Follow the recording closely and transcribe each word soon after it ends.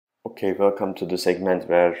Okay, welcome to the segment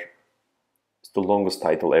where it's the longest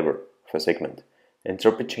title ever for a segment.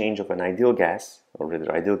 Entropy change of an ideal gas, or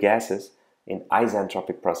rather ideal gases, in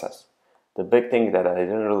isentropic process. The big thing that I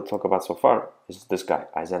didn't really talk about so far is this guy,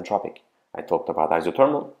 isentropic. I talked about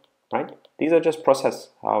isothermal, right? These are just process,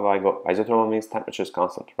 how I go. Isothermal means temperature is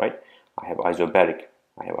constant, right? I have isobaric,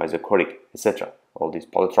 I have isochoric, etc. All these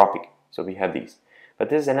polytropic, so we have these. But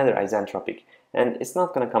this is another isentropic, and it's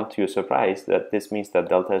not going to come to your surprise that this means that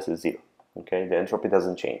delta S is zero. Okay, the entropy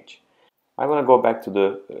doesn't change. I want to go back to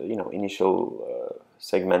the initial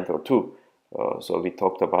segment or two. So we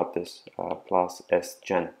talked about this plus S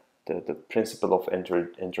gen, the principle of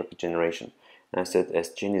entropy generation. And I said S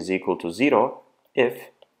gen is equal to zero if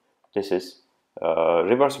this is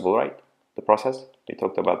reversible, right? The process, we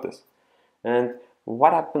talked about this. And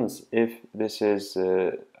what happens if this is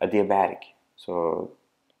adiabatic? So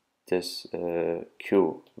this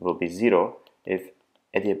Q will be zero if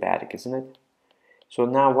adiabatic, isn't it? So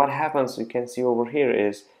now what happens, you can see over here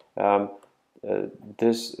is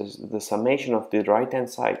this is the summation of the right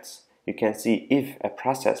hand sides. You can see if a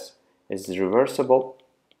process is reversible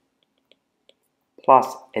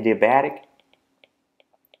plus adiabatic,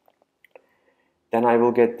 then I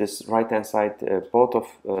will get this right hand side, both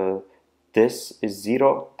of this is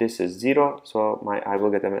zero, this is zero, so I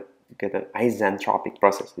will get an isentropic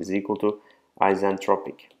process is equal to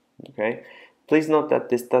isentropic. Okay, please note that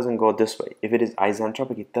this doesn't go this way. If it is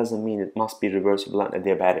isentropic, it doesn't mean it must be reversible and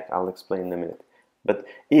adiabatic. I'll explain in a minute. But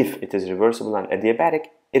if it is reversible and adiabatic,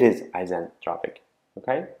 it is isentropic.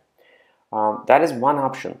 Okay, that is one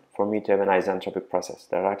option for me to have an isentropic process.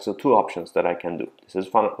 There are actually two options that I can do. This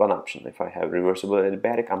is one option. If I have reversible and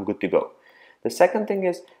adiabatic, I'm good to go. The second thing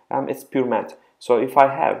is it's pure math. So if I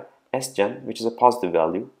have S gen, which is a positive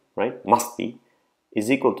value, right, must be,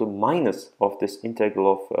 is equal to minus of this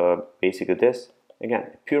integral of basically this,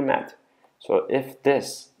 again, pure math. So if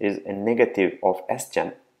this is a negative of S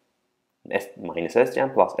gen, minus S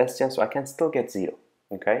gen plus S gen, so I can still get zero,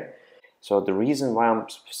 okay? So the reason why I'm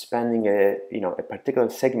spending a particular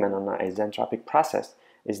segment on an isentropic process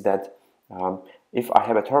is that if I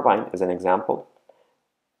have a turbine as an example,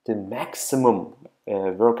 the maximum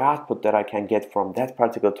work output that I can get from that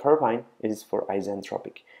particular turbine is for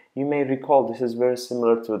isentropic. You may recall this is very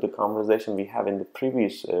similar to the conversation we have in the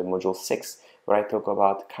previous module 6, where I talk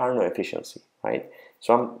about Carnot efficiency, right?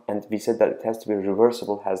 So and we said that it has to be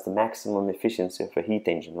reversible, has the maximum efficiency of a heat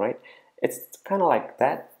engine, right? It's kind of like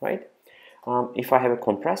that, right? If I have a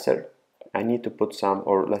compressor, I need to put some,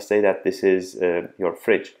 or let's say that this is your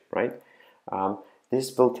fridge, right?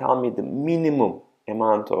 This will tell me the minimum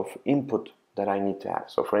amount of input that I need to have.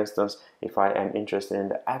 So for instance, if I am interested in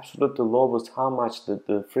the absolute lowest, how much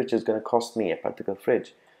the fridge is going to cost me, a particular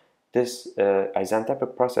fridge, this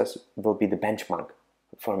isentropic process will be the benchmark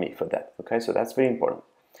for me for that. Okay, so that's very important.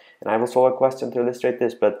 And I will solve a question to illustrate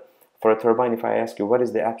this, but for a turbine, if I ask you what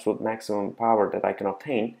is the absolute maximum power that I can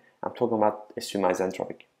obtain, I'm talking about assume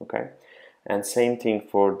isentropic. Okay, and same thing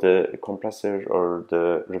for the compressor or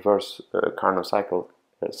the reverse Carnot cycle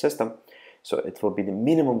system. So it will be the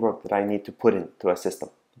minimum work that I need to put into a system.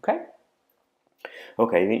 Okay?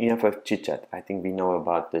 Okay, enough of chit chat. I think we know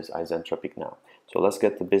about this isentropic now. So let's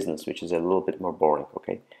get to business, which is a little bit more boring.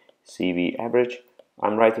 Okay? CV average.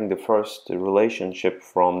 I'm writing the first relationship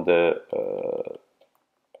from the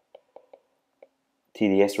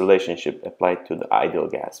TDS relationship applied to the ideal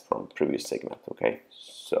gas from previous segment. Okay?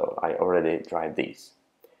 So I already drive these.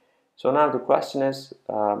 So now the question is,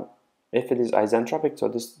 if it is isentropic, so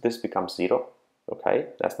this becomes zero. Okay,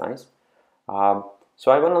 that's nice.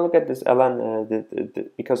 So I want to look at this ln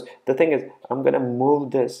because the thing is, I'm going to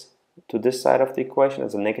move this to this side of the equation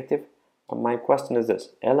as a negative. And my question is this: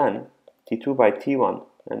 ln t2 by t1,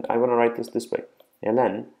 and I want to write this way: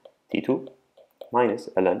 ln t2 minus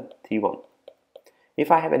ln t1.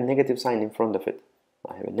 If I have a negative sign in front of it,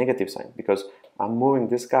 I have a negative sign because I'm moving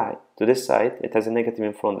this guy to this side. It has a negative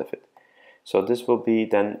in front of it. So this will be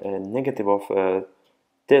then a negative of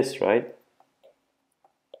this, right?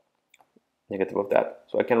 Negative of that.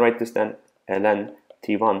 So I can write this then ln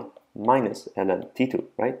t1 minus ln t2,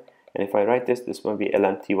 right? And if I write this, this will be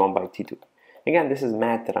ln t1 by t2. Again, this is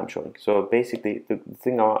math that I'm showing. So basically, the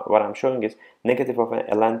thing what I'm showing is negative of an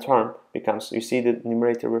ln term becomes, you see the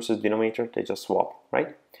numerator versus denominator, they just swap,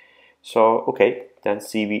 right? So, okay, then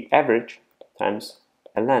CV average times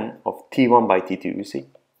ln of t1 by t2, you see,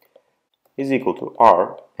 is equal to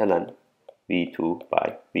R ln V2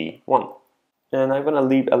 by V1. And I'm going to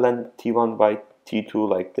leave ln T1 by T2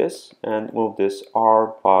 like this and move this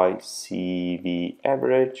R by CV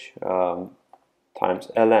average times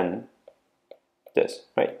ln this,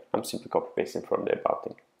 right? I'm simply copy pasting from the above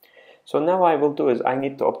thing. So now I will do is I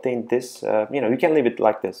need to obtain this, you can leave it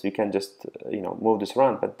like this, you can just move this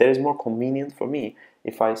around, but there is more convenient for me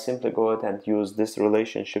if I simply go ahead and use this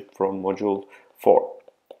relationship from module 4,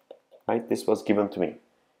 right? This was given to me,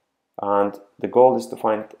 and the goal is to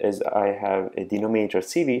find, as I have a denominator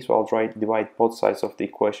CV, so I'll divide both sides of the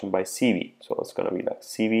equation by CV. So it's going to be like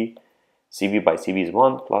CV by CV is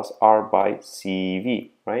 1 plus R by CV,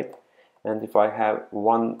 right? And if I have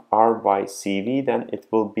 1 R by CV, then it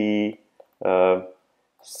will be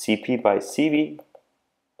CP by CV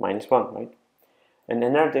minus 1, right? And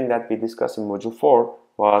another thing that we discussed in module 4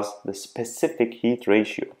 was the specific heat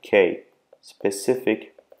ratio, K,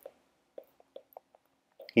 specific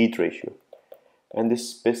heat ratio. And this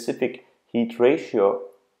specific heat ratio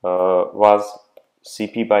was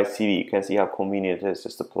CP by CV. You can see how convenient it is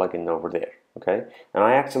just to plug in over there. Okay, and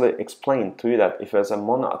I actually explained to you that if it's a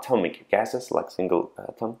monoatomic gases, like single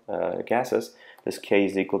atom gases, this K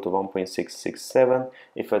is equal to 1.667.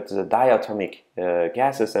 If it's a diatomic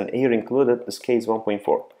gases and air included, this K is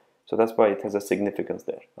 1.4. So that's why it has a significance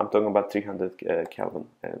there. I'm talking about 300 Kelvin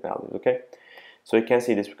values. Okay, so you can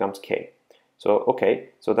see this becomes K. So okay,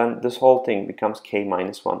 so then this whole thing becomes K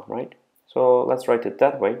minus 1, right? So let's write it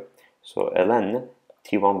that way. So ln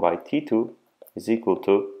T1 by T2 is equal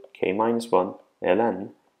to K minus 1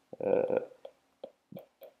 ln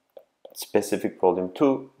specific volume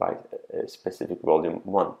 2 by specific volume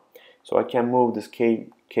 1. So I can move this K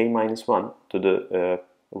minus 1 to the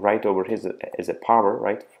right over here as a power,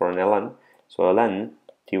 right, for an ln. So ln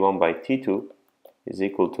T1 by T2 is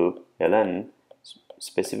equal to ln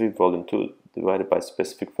specific volume 2 divided by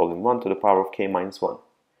specific volume 1 to the power of K minus 1.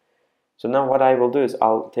 So now what I will do is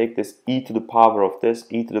I'll take this e to the power of this,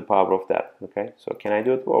 e to the power of that, okay? So can I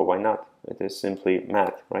do it? Well, why not? It is simply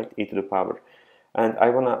math, right? E to the power. And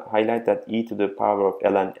I want to highlight that e to the power of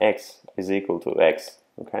ln x is equal to x,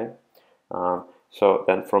 okay? So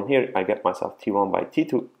then from here I get myself T1 by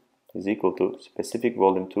T2 is equal to specific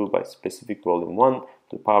volume 2 by specific volume 1 to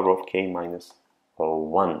the power of K minus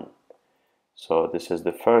 1. So this is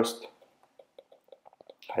the first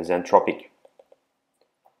isentropic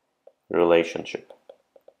relationship.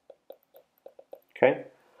 Okay.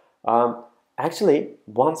 Actually,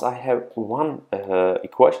 once I have one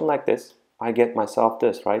equation like this, I get myself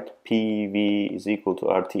this, right? PV is equal to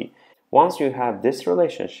RT. Once you have this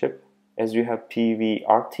relationship, as you have PV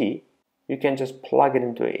RT, you can just plug it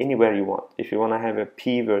into anywhere you want. If you want to have a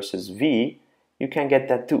P versus V, you can get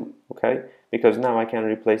that too, okay? Because now I can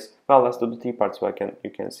replace, well, let's do the T part so you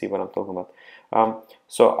can see what I'm talking about.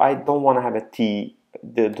 So I don't want to have a T.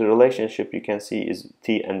 The relationship you can see is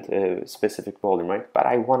T and specific volume, right? But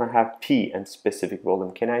I want to have P and specific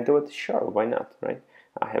volume. Can I do it? Sure, why not, right?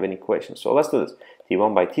 I have an equation. So let's do this.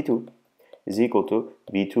 T1 by T2 is equal to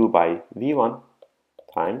V2 by V1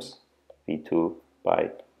 times V2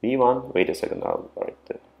 by V1. Wait a second, I'll write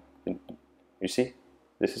you see?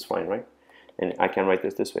 This is fine, right? And I can write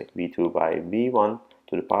this way. V2 by V1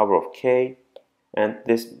 to the power of K, and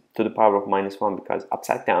this to the power of minus 1 because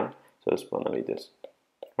upside down. So it's going to be this,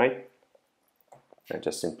 right? I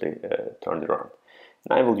just simply turn it around.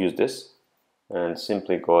 And I will use this and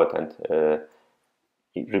simply go ahead and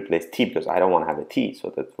replace T because I don't want to have a T. So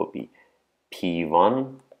that will be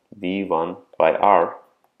P1 V1 by R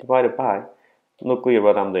divided by, look clear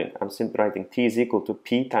what I'm doing. I'm simply writing T is equal to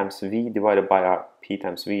P times V divided by R. P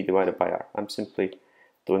times V divided by R. I'm simply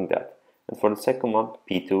doing that. And for the second one,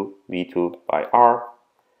 P2 V2 by R.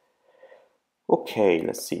 Okay,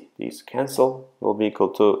 let's see. These cancel. Will be equal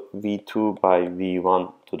to V2 by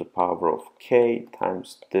V1 to the power of K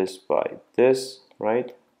times this by this,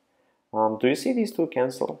 right? Do you see these two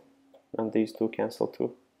cancel? And these two cancel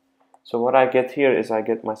too. So what I get here is I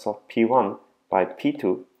get myself P1 by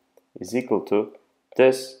P2 is equal to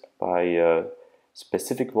this by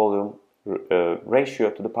specific volume ratio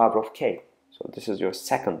to the power of K. So this is your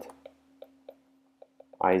second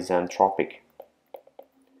isentropic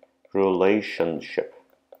relationship,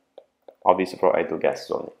 obviously for ideal gases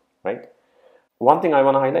only, right? One thing I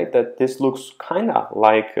want to highlight that this looks kind of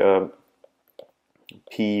like PV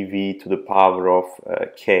to the power of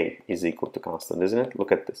K is equal to constant, isn't it?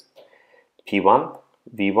 Look at this. P1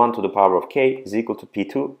 V1 to the power of K is equal to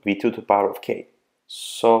P2 V2 to the power of K.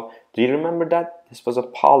 So do you remember that? This was a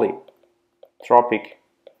polytropic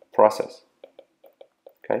process.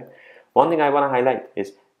 Okay. One thing I want to highlight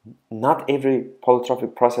is not every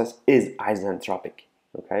polytropic process is isentropic.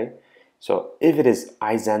 Okay. So if it is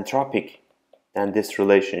isentropic, then this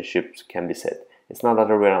relationship can be said. It's not the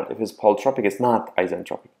other way around. If it's polytropic, it's not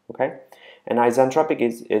isentropic. Okay. And isentropic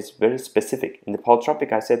is very specific. In the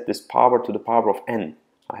polytropic, I said this power to the power of n.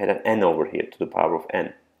 I had an n over here to the power of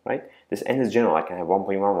n. right? This n is general. I can have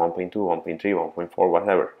 1.1, 1.2, 1.3, 1.4,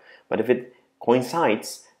 whatever. But if it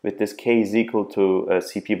coincides with this k is equal to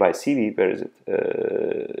Cp by Cv, where is it?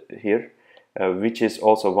 Here, which is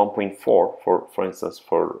also 1.4 for instance,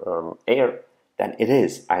 for air, then it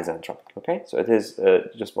is isentropic. Okay, so it is.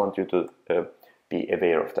 Just want you to be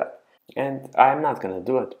aware of that. And I'm not gonna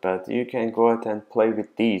do it, but you can go ahead and play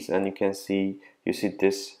with these, and you can see, you see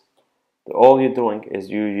this. All you're doing is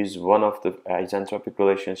you use one of the isentropic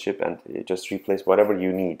relationship and you just replace whatever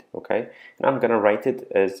you need. Okay, and I'm gonna write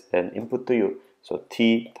it as an input to you. So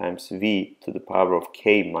T times V to the power of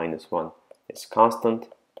K minus 1 is constant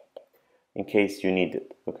in case you need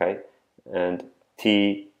it. Okay, and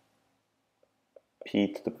T P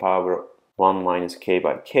to the power 1 minus K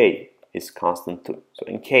by K is constant too. So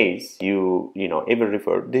in case you ever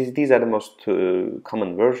refer, these are the most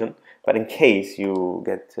common version, but in case you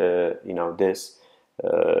get this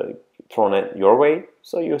thrown at your way,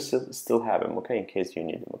 so you still have them. Okay, in case you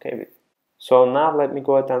need them. Okay. So now let me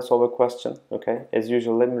go ahead and solve a question. Okay, as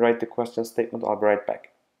usual, let me write the question statement. I'll be right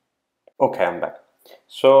back. Okay, I'm back.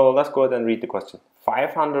 So let's go ahead and read the question.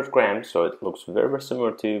 500 grams. So it looks very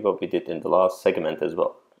similar to what we did in the last segment as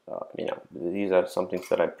well. These are some things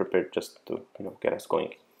that I prepared just to get us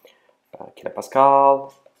going.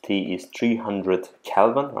 Kilopascal, T is 300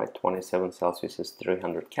 Kelvin, right? 27 Celsius is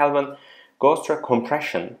 300 Kelvin. Goes through a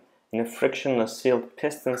compression in a frictionless sealed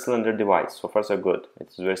piston cylinder device. So far so good.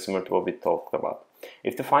 It's very similar to what we talked about.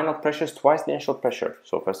 If the final pressure is twice the initial pressure,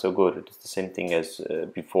 so far so good. It is the same thing as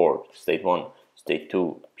before, state 1. State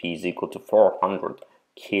 2, P is equal to 400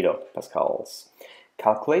 kilopascals.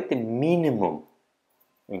 Calculate the minimum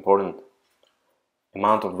important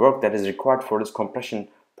amount of work that is required for this compression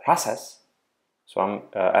process. So I'm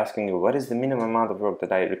asking you, what is the minimum amount of work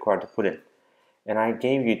that I require to put in? And I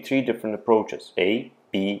gave you 3 different approaches, A,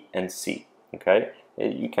 B, and C. Okay,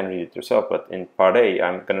 you can read it yourself, but in part A,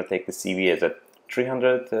 I'm going to take the CV as at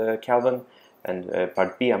 300 Kelvin, and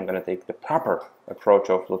part B, I'm going to take the proper approach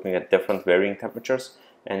of looking at different varying temperatures.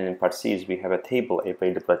 And in part C, we have a table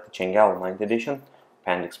available at the Chengel 9th edition,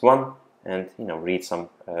 Appendix 1, and read some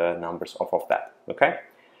numbers off of that. Okay,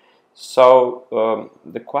 so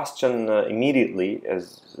the question immediately,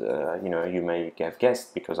 as you may have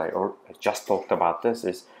guessed, because I just talked about this,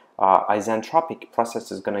 is isentropic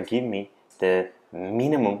process is going to give me the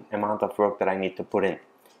minimum amount of work that I need to put in,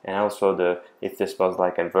 and also if this was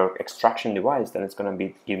like a work extraction device, then it's going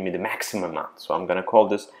to give me the maximum amount. So I'm going to call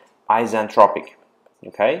this isentropic.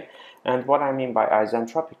 Okay, and what I mean by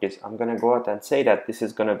isentropic is I'm going to go out and say that this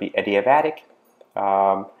is going to be adiabatic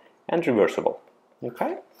and reversible.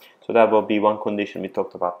 Okay, so that will be one condition we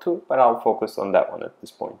talked about too, but I'll focus on that one at this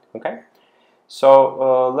point. Okay,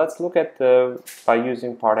 so let's look at by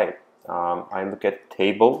using part A. I look at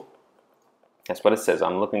table. That's what it says.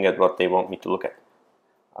 I'm looking at what they want me to look at.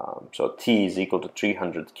 So T is equal to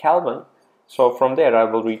 300 Kelvin. So from there I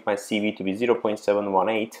will read my CV to be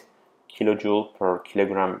 0.718 kilojoule per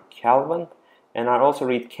kilogram Kelvin, and I also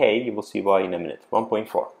read K, you will see why in a minute,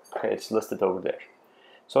 1.4. Okay, it's listed over there.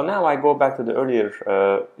 So now I go back to the earlier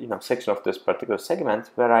section of this particular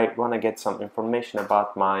segment where I want to get some information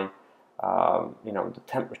about my the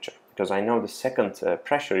temperature, because I know the second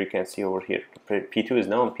pressure you can see over here. P2 is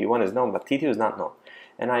known, P1 is known, but T2 is not known.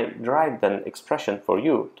 And I derived an expression for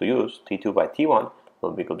you to use. T2 by T1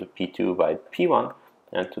 will be equal to P2 by P1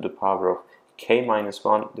 and to the power of K minus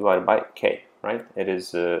 1 divided by K, right? It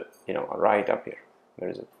is, right up here.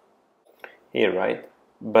 Where is it? Here, right?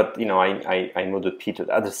 But, I moved the P to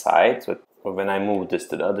the other side. So when I move this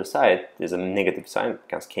to the other side, there's a negative sign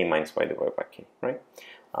because K minus Y divided by K, right?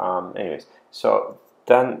 Anyways, so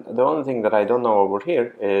then the only thing that I don't know over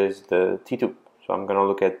here is the T2. So I'm going to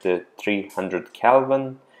look at the 300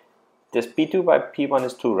 Kelvin. This P2 by P1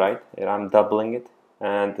 is 2, right? And I'm doubling it.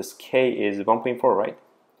 And this K is 1.4, right?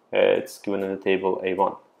 It's given in the table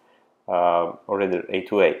A1, or rather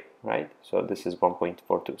A2A, right? So this is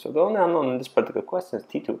 1.42. So the only unknown in this particular question is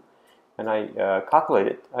T2. And I calculate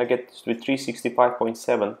it, I get to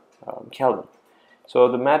 365.7 Kelvin.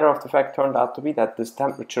 So the matter of the fact turned out to be that this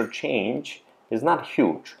temperature change is not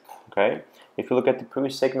huge, okay? If you look at the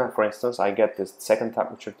previous segment, for instance, I get this second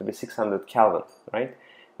temperature to be 600 Kelvin, right?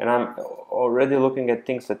 And I'm already looking at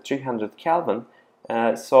things at 300 Kelvin,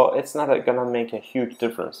 so it's not going to make a huge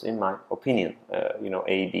difference, in my opinion,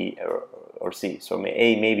 A, B, or C. So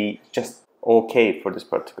A may be just okay for this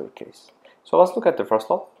particular case. So let's look at the first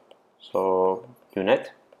law. So U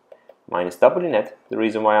net minus W net. The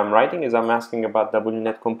reason why I'm writing is I'm asking about W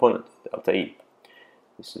net component, delta E.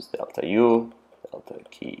 This is delta U, delta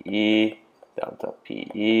KE, delta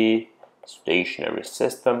PE, stationary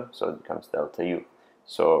system, so it becomes delta U.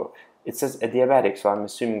 So it says adiabatic, so I'm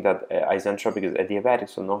assuming that isentropic is adiabatic,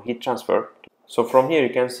 so no heat transfer. So from here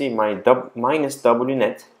you can see my minus W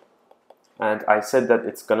net, and I said that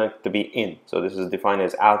it's gonna to be in. So this is defined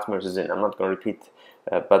as out versus in. I'm not gonna repeat,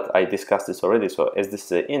 but I discussed this already. So as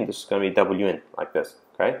this is in, this is gonna be W in, like this,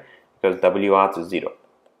 okay? Because W out is 0,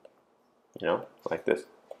 you know, like this.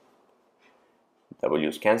 W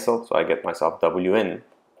is cancelled, so I get myself W in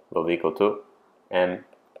will be equal to M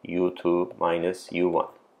U2 minus U1.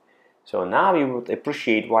 So now you would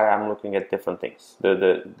appreciate why I'm looking at different things.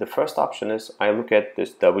 The first option is I look at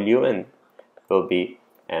this W in will be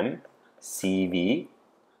M CV,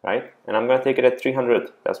 right? And I'm going to take it at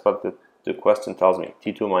 300. That's what the question tells me,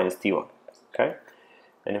 T2 minus T1, okay?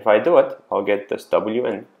 And if I do it, I'll get this W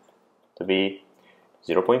in to be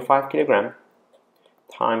 0.5 kilogram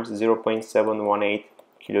times 0.718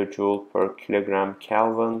 kilojoule per kilogram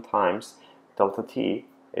Kelvin times delta T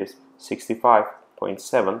is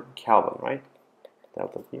 65.7 Kelvin, right?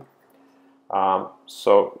 Delta T.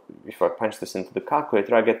 So if I punch this into the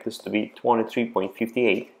calculator, I get this to be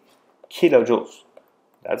 23.58 kilojoules.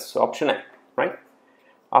 That's option A, right?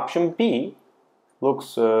 Option B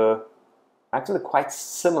looks actually quite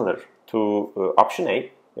similar to option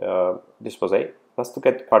A. This was A. Let's look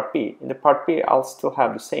at part B. In the part B, I'll still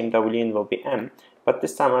have the same W in will be M, but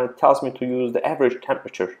this time it tells me to use the average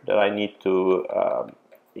temperature that I need to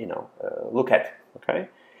look at. Okay.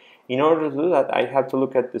 In order to do that, I have to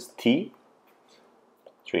look at this T,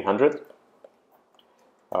 300,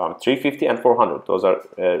 350, and 400. Those are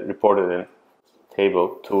reported in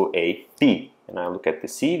table 2AB. And I look at the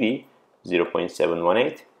CV,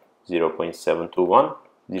 0.718, 0.721,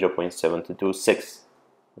 0.726.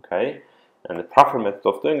 Okay. And the proper method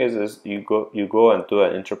of doing is you go and do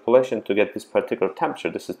an interpolation to get this particular temperature.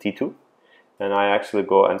 This is T2, and I actually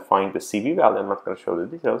go and find the CV value. I'm not going to show the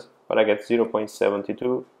details, but I get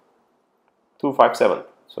 0.72257.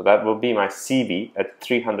 So that will be my CV at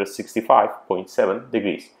 365.7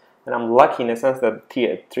 degrees. And I'm lucky in a sense that T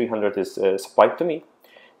at 300 is supplied to me.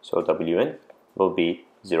 So Wn will be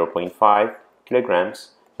 0.5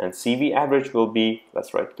 kilograms, and CV average will be,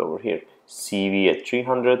 let's write it over here, CV at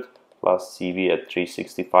 300 plus CV at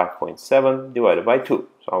 365.7 divided by 2.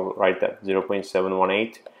 So I'll write that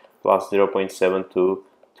 0.718 plus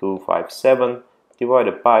 0.72257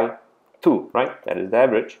 divided by 2, right? That is the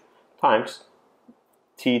average, times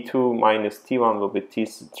T2 minus T1 will be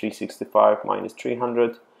T365 minus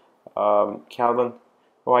 300 Kelvin.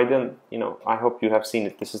 Oh, I didn't, I hope you have seen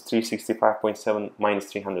it. This is 365.7 minus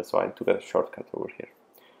 300, so I took a shortcut over here.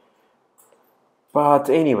 But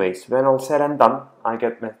anyways, when all said and done, I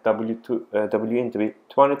get my W in to be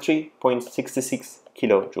 23.66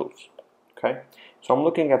 kilojoules. Okay, so I'm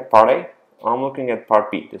looking at part A, I'm looking at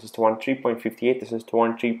part B. This is 23.58, this is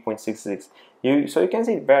 23.66. So you can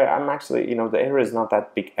see where I'm actually, the error is not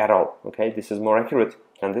that big at all. Okay, this is more accurate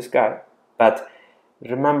than this guy. But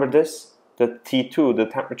remember this, the T2, the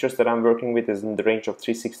temperatures that I'm working with is in the range of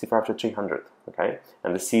 365 to 300, okay?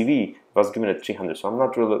 And the CV was given at 300, so I'm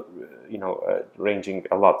not really, ranging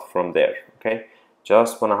a lot from there, okay?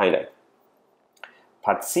 Just want to highlight.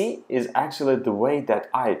 Part C is actually the way that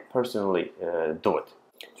I personally do it.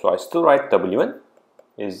 So I still write Wn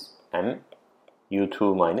is M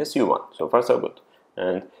U2 minus U1. So far so good.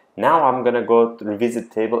 And now I'm going to go to revisit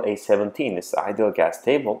table A17. It's the ideal gas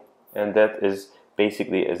table, and that is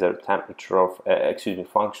basically as a temperature of,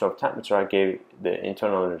 function of temperature. I gave the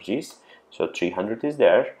internal energies, so 300 is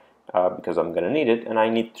there because I'm going to need it, and I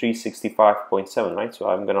need 365.7, right? So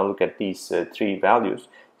I'm going to look at these three values.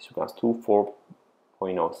 So that's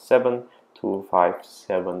 24.07,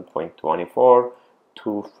 257.24,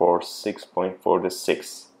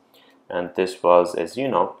 246.46, and this was, as you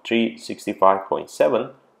know,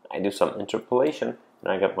 365.7. I do some interpolation,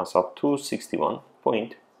 and I get myself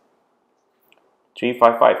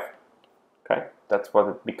 261.355. Okay, that's what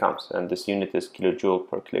it becomes, and this unit is kilojoule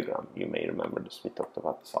per kilogram. You may remember this, we talked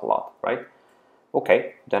about this a lot, right?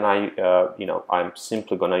 Okay, then I'm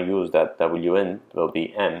simply gonna use that Wn will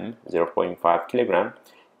be M 0.5 kilogram.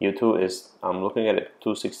 U2 is, I'm looking at it,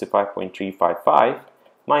 265.355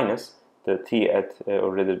 minus the T at,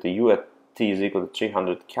 or rather the U at T is equal to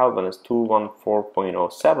 300 Kelvin is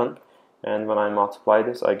 214.07, and when I multiply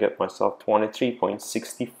this, I get myself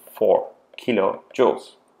 23.64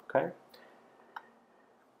 kilojoules.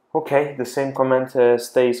 Okay, the same comment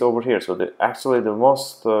stays over here. So actually the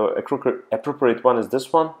most appropriate one is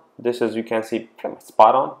this one. This, as you can see, pretty much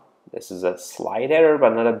spot on. This is a slight error,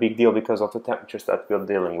 but not a big deal because of the temperatures that we're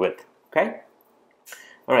dealing with. Okay?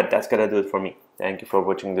 Alright, that's gonna do it for me. Thank you for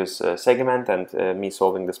watching this segment and me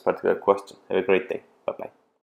solving this particular question. Have a great day. Bye-bye.